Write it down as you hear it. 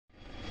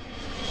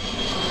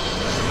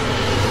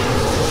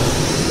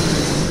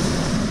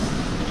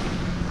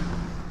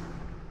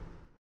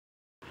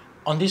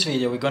On this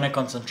video we're going to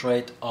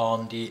concentrate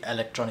on the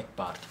electronic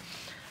part.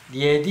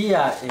 The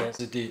idea is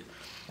the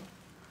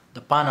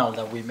panel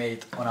that we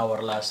made on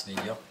our last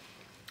video,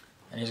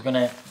 and it's going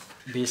to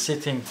be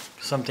sitting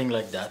something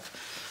like that.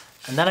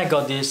 And then I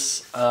got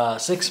this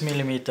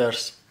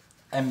 6mm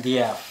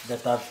MDF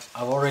that I've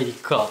already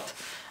cut,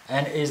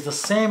 and is the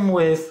same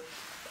width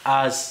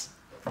as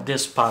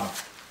this panel.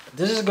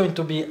 This is going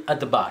to be at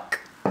the back.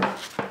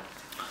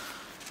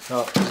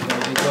 So it's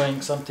going to be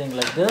going something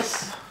like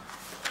this,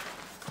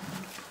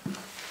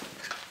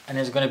 and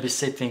it's going to be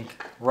sitting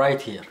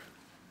right here.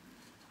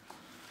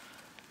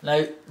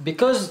 Now,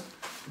 because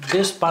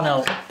this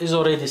panel is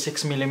already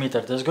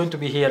 6mm, there's going to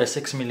be here a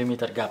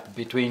 6mm gap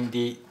between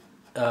the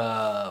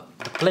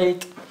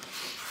plate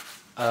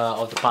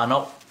of the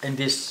panel and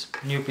this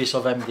new piece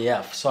of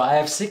MDF. So I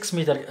have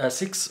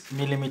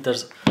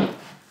 6mm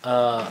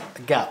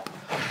gap.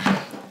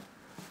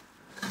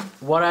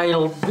 What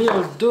I'll be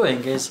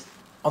doing is,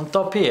 on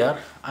top here,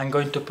 I'm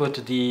going to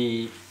put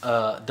the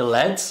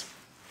LEDs.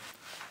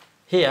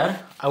 Here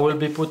I will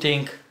be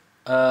putting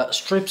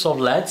strips of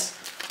LEDs.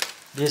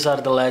 These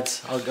are the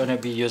LEDs I'm going to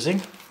be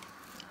using.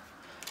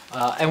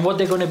 And what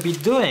they're going to be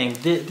doing,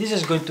 this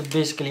is going to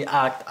basically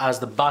act as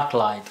the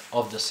backlight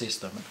of the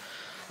system.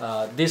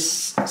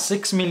 This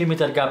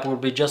 6mm gap will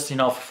be just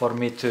enough for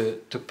me to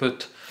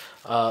put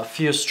a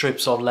few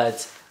strips of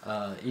LEDs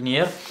in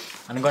here.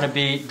 I'm going to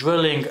be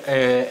drilling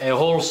a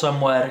hole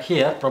somewhere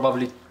here,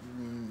 probably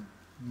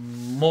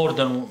more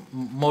than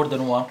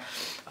one,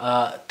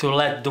 to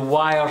let the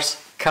wires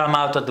come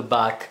out at the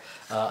back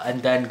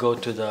and then go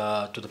to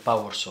the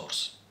power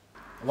source.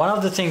 One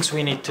of the things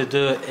we need to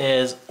do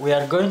is we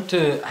are going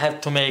to have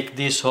to make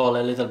this hole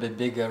a little bit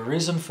bigger.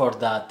 Reason for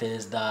that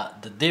is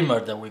that the dimmer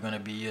that we're going to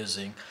be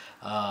using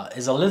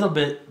is a little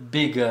bit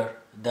bigger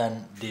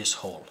than this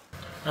hole.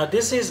 Now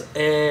this is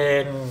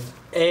an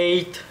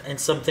 8 and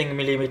something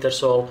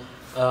millimeters hole,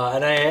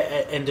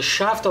 and the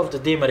shaft of the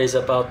dimmer is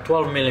about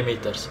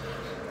 12mm.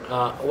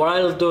 What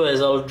I'll do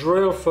is I'll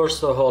drill first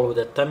the hole with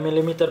a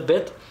 10mm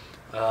bit,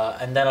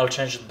 and then I'll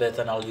change the bit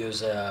and I'll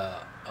use a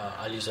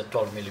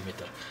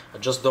 12mm. I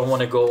just don't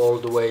want to go all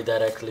the way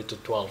directly to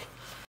 12.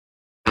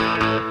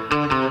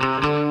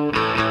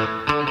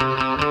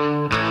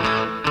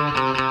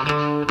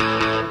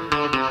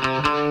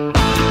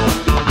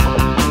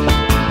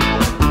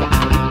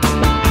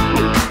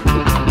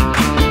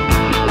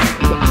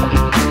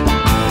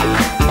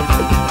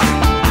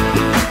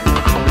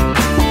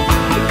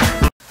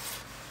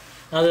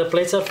 Now the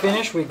plates are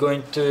finished, we're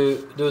going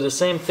to do the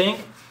same thing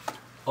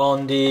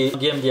on the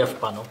MDF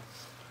panel.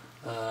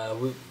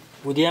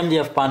 With the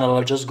MDF panel,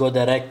 I'll just go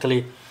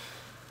directly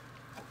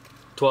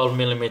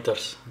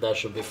 12mm, that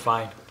should be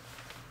fine.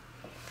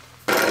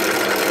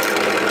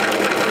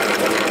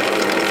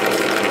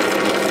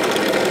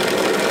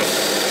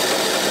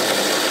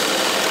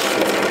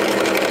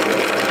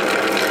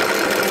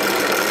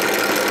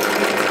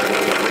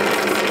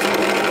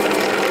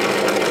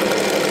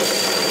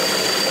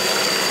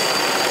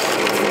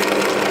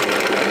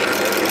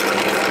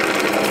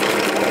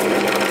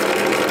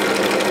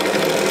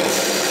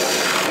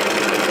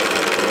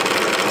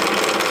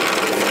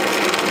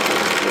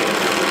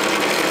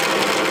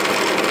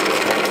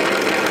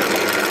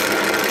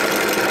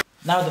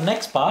 Now the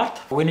next part,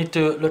 we need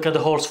to look at the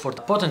holes for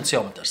the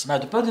potentiometers. Now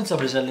the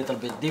potentiometer is a little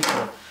bit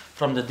different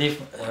from the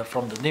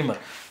dimmer.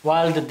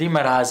 While the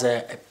dimmer has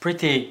a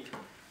pretty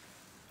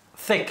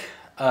thick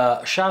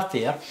shaft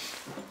here,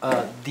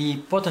 the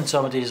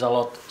potentiometer is a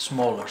lot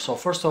smaller. So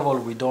first of all,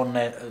 we don't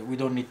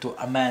need to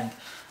amend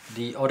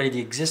the already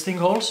existing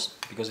holes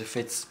because it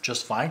fits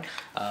just fine.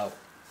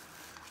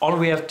 All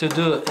we have to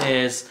do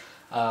is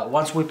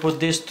once we put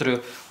this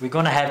through, we're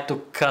gonna have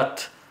to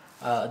cut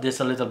this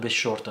a little bit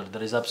shorter.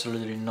 There is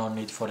absolutely no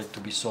need for it to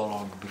be so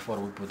long before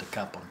we put the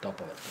cap on top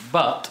of it.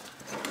 But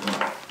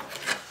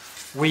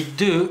we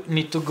do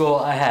need to go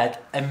ahead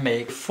and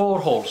make 4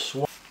 holes.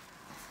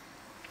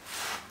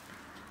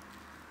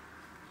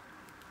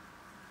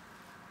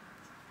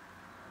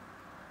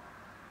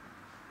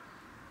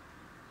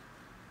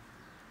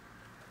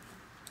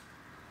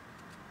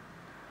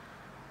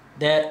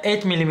 They're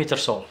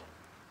 8mm hole.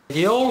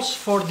 The holes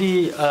for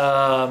the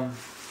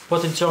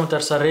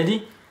potentiometers are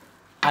ready.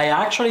 I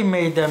actually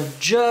made them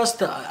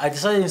I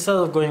decided instead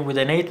of going with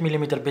an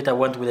 8mm bit, I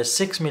went with a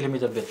 6mm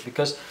bit,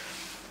 because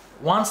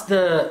once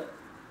the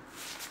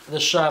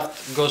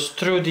shaft goes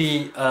through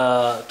the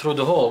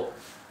hole,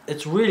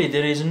 it's really,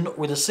 there is no,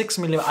 with a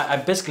 6mm, I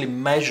basically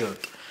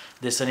measured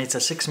this and it's a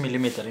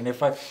 6mm, and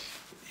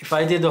if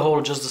I did the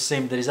hole just the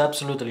same, there is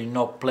absolutely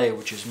no play,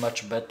 which is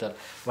much better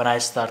when I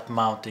start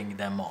mounting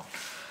them on.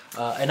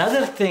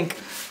 Another thing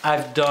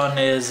I've done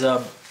is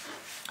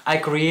I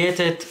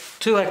created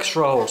 2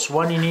 extra holes,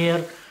 one in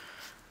here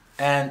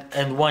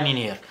and one in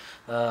here.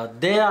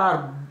 They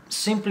are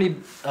simply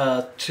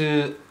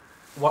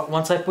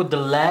once I put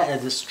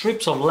the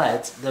strips of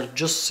LEDs, they're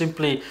just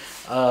simply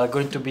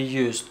going to be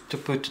used to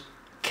put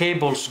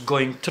cables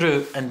going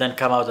through and then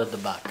come out at the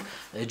back,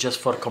 just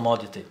for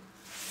commodity.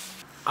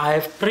 I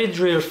have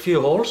pre-drilled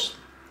few holes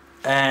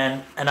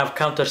and I've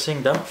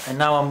countersink them, and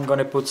now I'm going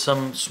to put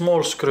some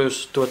small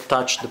screws to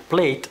attach the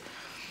plate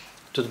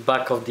to the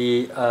back of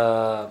the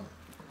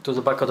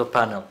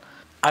panel.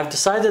 I've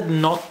decided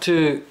not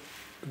to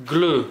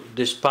glue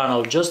this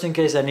panel just in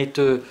case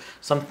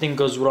something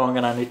goes wrong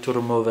and I need to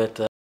remove it.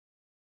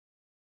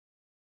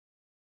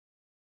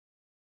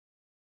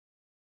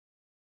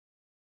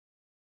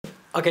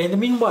 Okay, in the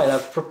meanwhile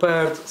I've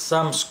prepared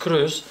some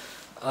screws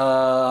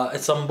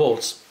and some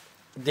bolts.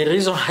 The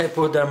reason I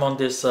put them on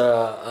this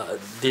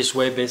this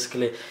way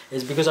basically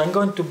is because I'm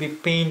going to be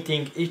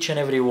painting each and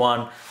every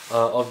one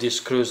of these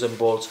screws and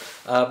bolts.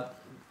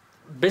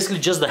 Basically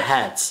just the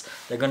heads.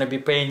 They're going to be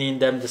painting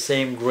them the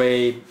same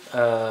gray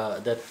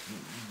that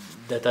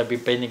I've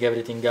been painting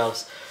everything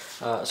else,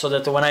 so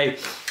that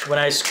when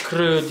I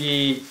screw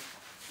the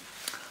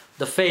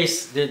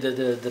face,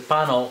 the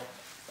panel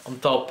on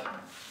top,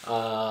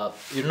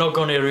 you're not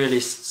going to really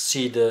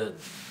see the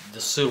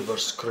silver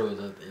screw.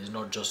 That is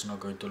not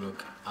going to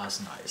look as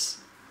nice.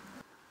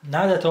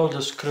 Now that all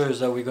the screws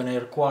that we're going to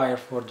require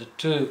for the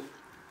two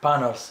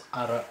panels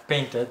are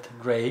painted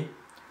gray,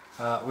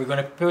 we're going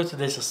to put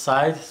this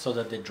aside so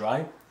that they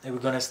dry, and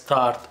we're going to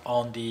start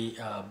on the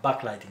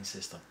backlighting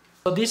system.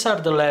 So these are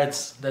the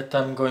LEDs that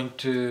I'm going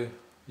to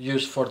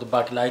use for the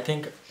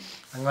backlighting.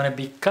 I'm going to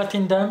be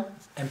cutting them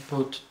and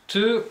put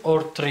 2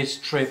 or 3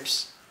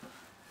 strips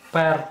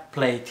per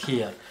plate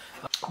here.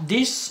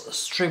 This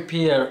strip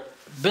here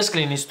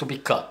basically needs to be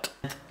cut.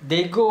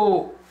 They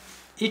go,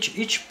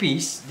 each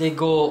piece, they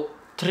go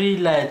 3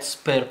 LEDs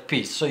per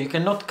piece. So you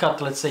cannot cut,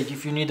 let's say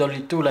if you need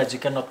only 2 LEDs, you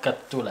cannot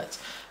cut 2 LEDs.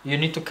 You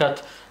need to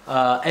cut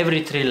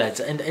every 3 LEDs.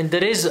 And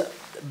there is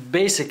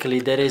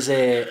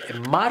a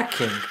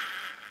marking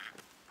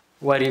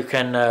where you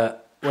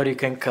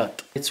can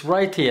cut. It's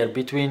right here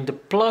between the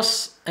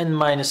plus and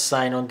minus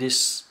sign on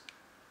these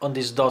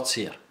dots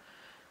here.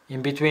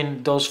 In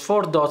between those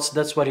 4 dots,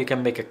 that's where you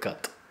can make a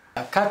cut.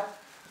 I cut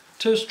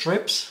 2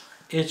 strips.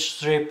 Each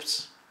strip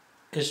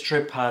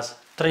has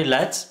 3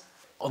 LEDs.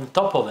 On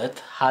top of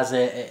it has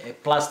a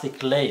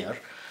plastic layer.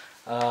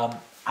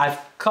 I've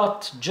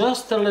cut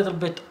just a little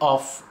bit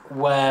off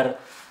where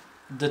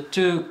the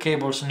 2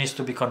 cables needs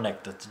to be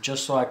connected,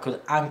 just so I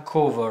could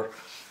uncover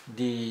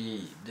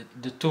the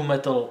 2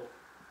 metal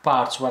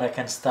parts where I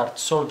can start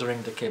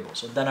soldering the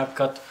cables. And then I've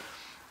cut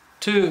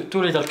two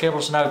little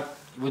cables. Now it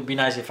would be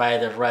nice if I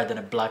had a red and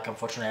a black.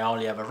 Unfortunately I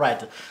only have a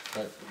red,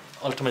 but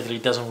ultimately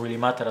it doesn't really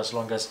matter as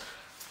long as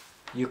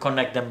you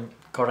connect them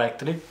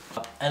correctly.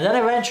 And then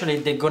eventually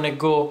they're gonna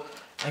go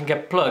and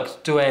get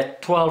plugged to a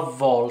 12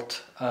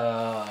 volt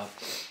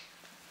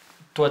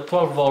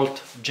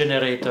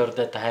generator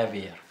that I have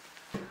here.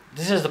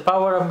 This is the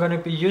power I'm going to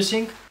be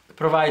using. It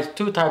provides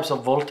 2 types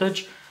of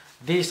voltage.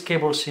 These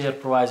cables here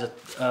provides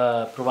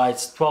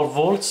 12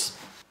 volts,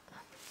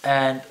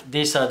 and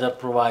this other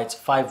provides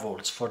 5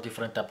 volts for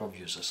different type of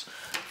uses.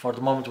 For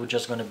the moment we're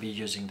just going to be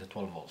using the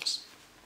 12 volts.